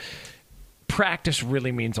who practice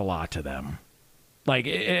really means a lot to them. Like,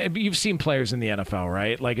 you've seen players in the NFL,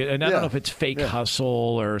 right? Like, and I don't know if it's fake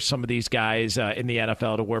hustle or some of these guys in the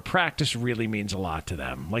NFL to where practice really means a lot to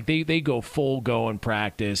them. Like, they go full go in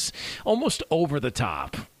practice, almost over the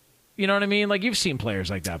top. You know what I mean? Like, you've seen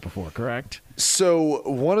players like that before, correct? So,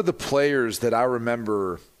 one of the players that I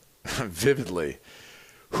remember vividly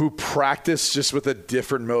who practiced just with a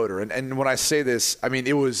different motor, and when I say this, I mean,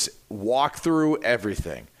 it was walk-through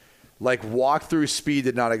everything. Like, walk-through speed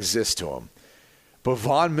did not exist to him. But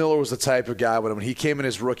Von Miller was the type of guy when he came in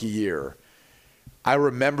his rookie year, I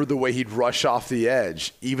remember the way he'd rush off the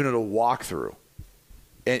edge, even at a walkthrough.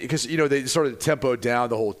 And because, they started to tempo down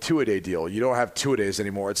the whole two-a-day deal. You don't have two-a-days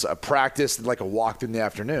anymore. It's a practice and like a walk in the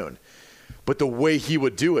afternoon. But the way he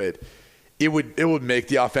would do it, it would make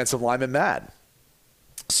the offensive lineman mad.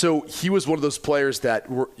 So he was one of those players that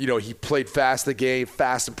he played fast in the game,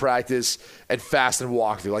 fast in practice, and fast in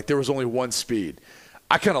walkthrough. Like, there was only one speed.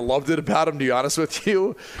 I kind of loved it about him, to be honest with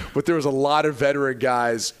you, but there was a lot of veteran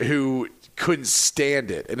guys who couldn't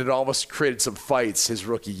stand it, and it almost created some fights his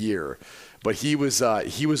rookie year. But he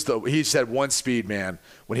just had one speed, man.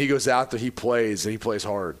 When he goes out there, he plays, and he plays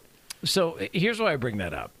hard. So here's why I bring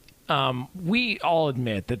that up. We all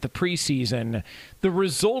admit that the preseason, the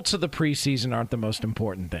results of the preseason aren't the most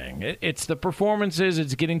important thing. It's the performances,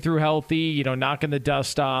 it's getting through healthy, knocking the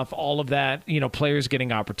dust off, all of that, players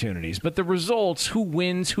getting opportunities. But the results, who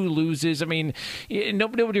wins, who loses, I mean,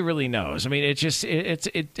 nobody really knows. I mean, it is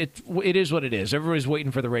what it is. Everybody's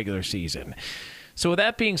waiting for the regular season. So with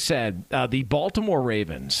that being said, the Baltimore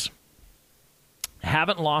Ravens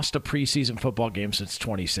haven't lost a preseason football game since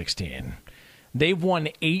 2016. They've won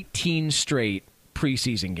 18 straight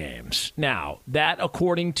preseason games. Now, that,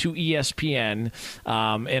 according to ESPN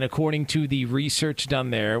and according to the research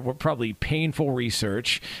done there, probably painful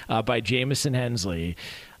research by Jamison Hensley,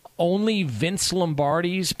 only Vince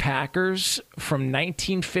Lombardi's Packers from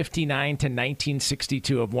 1959 to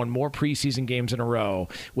 1962 have won more preseason games in a row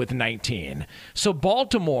with 19. So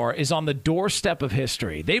Baltimore is on the doorstep of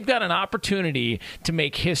history. They've got an opportunity to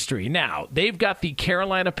make history. Now, they've got the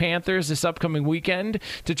Carolina Panthers this upcoming weekend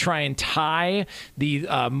to try and tie the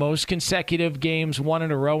most consecutive games won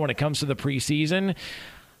in a row when it comes to the preseason.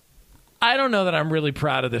 I don't know that I'm really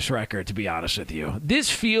proud of this record, to be honest with you.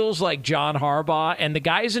 This feels like John Harbaugh, and the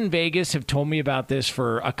guys in Vegas have told me about this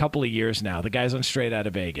for a couple of years now, the guys on Straight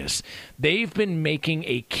Outta Vegas. They've been making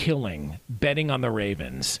a killing betting on the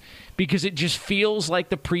Ravens because it just feels like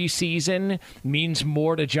the preseason means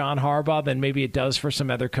more to John Harbaugh than maybe it does for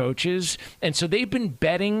some other coaches. And so they've been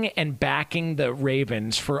betting and backing the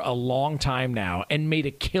Ravens for a long time now and made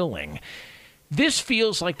a killing. This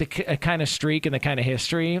feels like the kind of streak and the kind of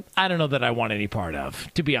history I don't know that I want any part of,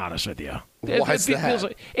 to be honest with you. Why is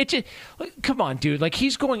that? Come on, dude. Like,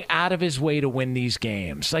 he's going out of his way to win these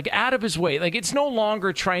games. Like, out of his way. Like, it's no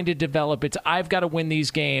longer trying to develop. It's, I've got to win these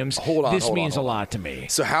games. This means a lot to me.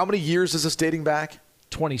 So how many years is this dating back?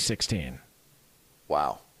 2016.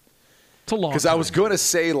 Wow. It's a long time. Because I was going to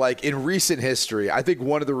say, like, in recent history, I think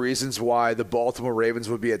one of the reasons why the Baltimore Ravens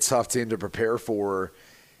would be a tough team to prepare for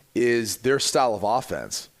is their style of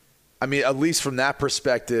offense. I mean, at least from that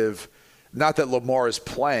perspective, not that Lamar is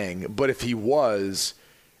playing, but if he was,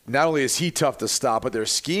 not only is he tough to stop, but their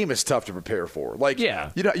scheme is tough to prepare for. Like,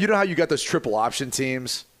 yeah. you know how you got those triple option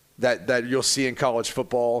teams that you'll see in college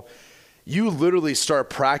football? You literally start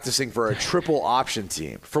practicing for a triple option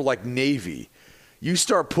team for like Navy. You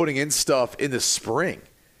start putting in stuff in the spring.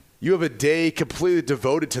 You have a day completely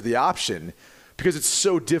devoted to the option because it's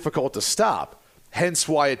so difficult to stop. Hence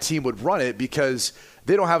why a team would run it, because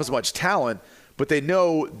they don't have as much talent, but they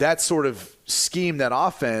know that sort of scheme, that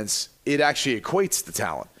offense, it actually equates to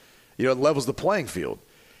talent. You know, it levels the playing field.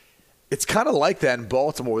 It's kind of like that in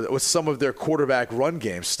Baltimore with some of their quarterback run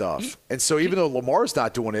game stuff. And so even though Lamar's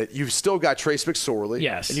not doing it, you've still got Trace McSorley.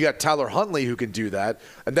 Yes. And you got Tyler Huntley who can do that.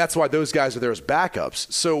 And that's why those guys are there as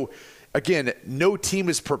backups. So, again, no team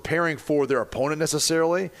is preparing for their opponent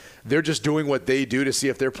necessarily. They're just doing what they do to see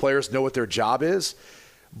if their players know what their job is.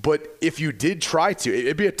 But if you did try to, it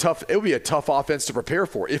would be a tough offense to prepare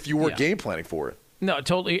for if you were game planning for it. No,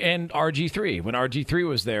 totally. And RG3, when RG3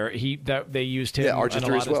 was there, they used him. Yeah,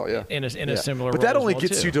 RG3 as well. Yeah, in a similar. But role that only as well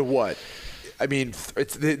gets too. you to what? I mean,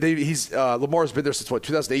 Lamar's been there since what?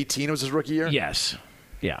 2018 was his rookie year. Yes.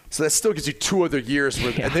 Yeah. So that still gives you 2 other years,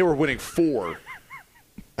 and they were winning 4.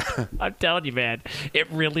 I'm telling you, man, it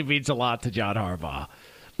really means a lot to John Harbaugh.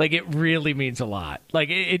 Like, it really means a lot. Like,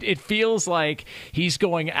 it feels like he's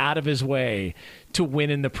going out of his way to win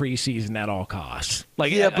in the preseason at all costs.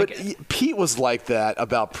 Like, yeah, but Pete was like that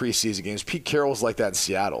about preseason games. Pete Carroll was like that in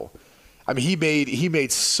Seattle. I mean, he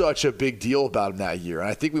made such a big deal about him that year, and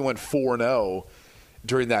I think we went 4-0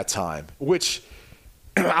 during that time, which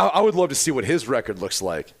I would love to see what his record looks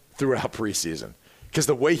like throughout preseason. Because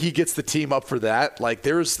the way he gets the team up for that, like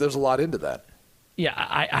there's a lot into that. Yeah,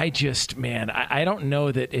 I just, man, I don't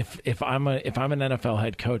know that if I'm an NFL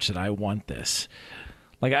head coach that I want this.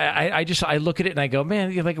 Like I look at it and I go,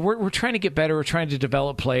 man, like we're trying to get better, we're trying to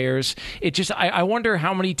develop players. It just I wonder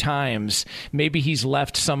how many times maybe he's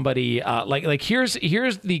left somebody like here's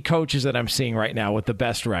the coaches that I'm seeing right now with the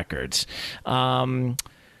best records.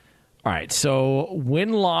 All right, so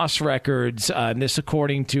win-loss records, and this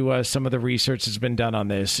according to some of the research that's been done on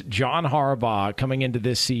this, John Harbaugh coming into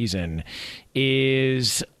this season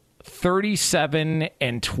is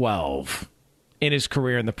 37-12 in his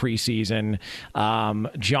career in the preseason.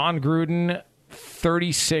 John Gruden,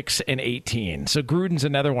 36-18. So Gruden's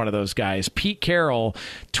another one of those guys. Pete Carroll,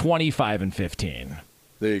 25-15.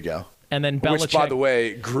 There you go. And then Belichick. Which, by the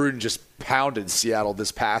way, Gruden just pounded Seattle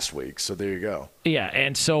this past week. So there you go. Yeah,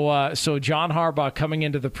 and so John Harbaugh coming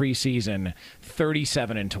into the preseason,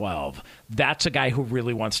 37-12. That's a guy who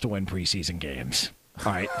really wants to win preseason games.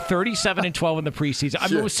 All right, 37-12 in the preseason. I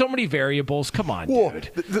mean, with so many variables. Come on,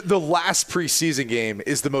 dude. The last preseason game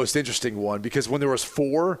is the most interesting one because when there was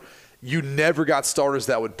 4, you never got starters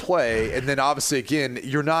that would play. And then obviously, again,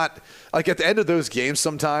 you're not – like at the end of those games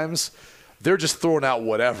sometimes – they're just throwing out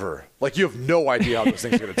whatever. Like, you have no idea how those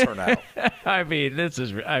things are going to turn out. I mean,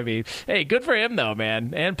 hey, good for him, though,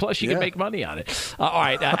 man. And plus, you can make money on it. All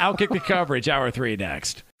right, Outkick the Coverage, Hour 3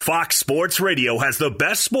 next. Fox Sports Radio has the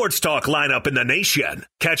best sports talk lineup in the nation.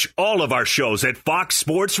 Catch all of our shows at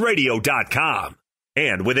foxsportsradio.com.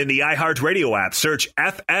 And within the iHeartRadio app, search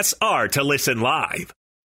FSR to listen live.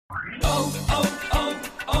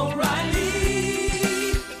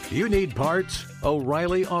 You need parts?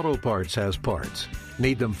 O'Reilly Auto Parts has parts.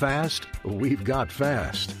 Need them fast? We've got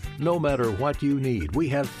fast. No matter what you need, we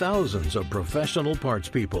have thousands of professional parts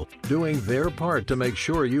people doing their part to make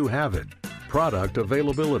sure you have it. Product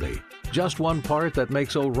availability. Just one part that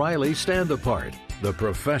makes O'Reilly stand apart. The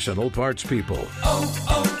professional parts people.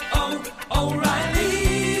 O'Reilly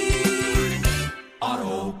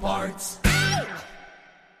Auto Parts.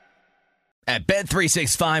 At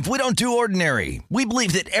Bet365, we don't do ordinary. We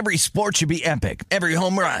believe that every sport should be epic. Every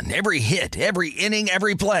home run, every hit, every inning,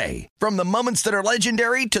 every play. From the moments that are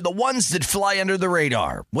legendary to the ones that fly under the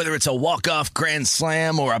radar. Whether it's a walk-off grand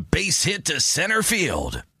slam or a base hit to center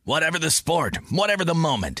field. Whatever the sport, whatever the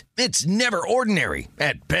moment. It's never ordinary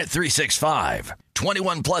at Bet365.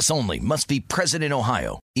 21 plus only. Must be present in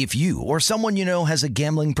Ohio. If you or someone you know has a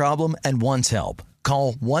gambling problem and wants help,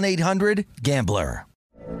 call 1-800-GAMBLER.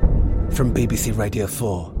 From BBC Radio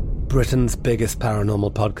 4, Britain's biggest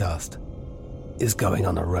paranormal podcast is going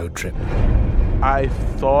on a road trip. I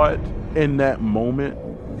thought in that moment,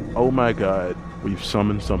 oh my God, we've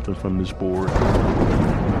summoned something from this board.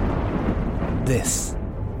 This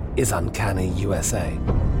is Uncanny USA.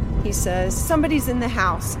 He says, somebody's in the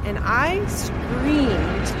house, and I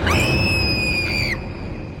screamed.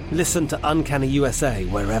 Listen to Uncanny USA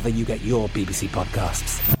wherever you get your BBC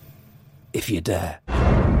podcasts, if you dare.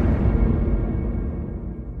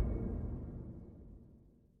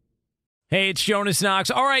 Hey, it's Jonas Knox.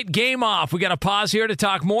 All right, game off. We got to pause here to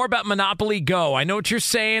talk more about Monopoly Go. I know what you're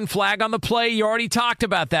saying, flag on the play. You already talked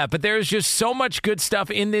about that, but there's just so much good stuff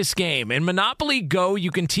in this game. In Monopoly Go,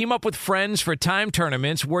 you can team up with friends for time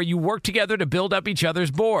tournaments where you work together to build up each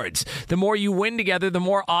other's boards. The more you win together, the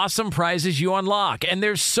more awesome prizes you unlock. And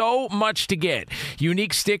there's so much to get.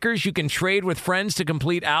 Unique stickers you can trade with friends to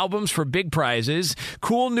complete albums for big prizes.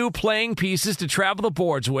 Cool new playing pieces to travel the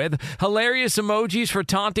boards with. Hilarious emojis for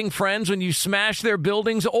taunting friends when you smash their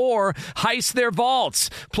buildings or heist their vaults.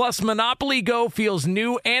 Plus, Monopoly Go feels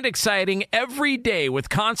new and exciting every day with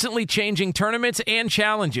constantly changing tournaments and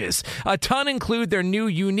challenges. A ton include their new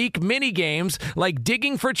unique mini games like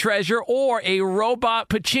digging for treasure or a robot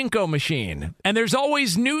pachinko machine. And there's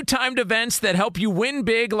always new timed events that help you win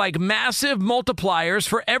big, like massive multipliers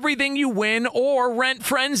for everything you win or rent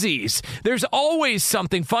frenzies. There's always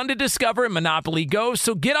something fun to discover in Monopoly Go,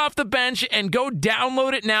 so get off the bench and go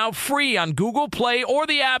download it now free on Google Play or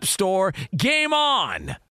the App Store. Game on!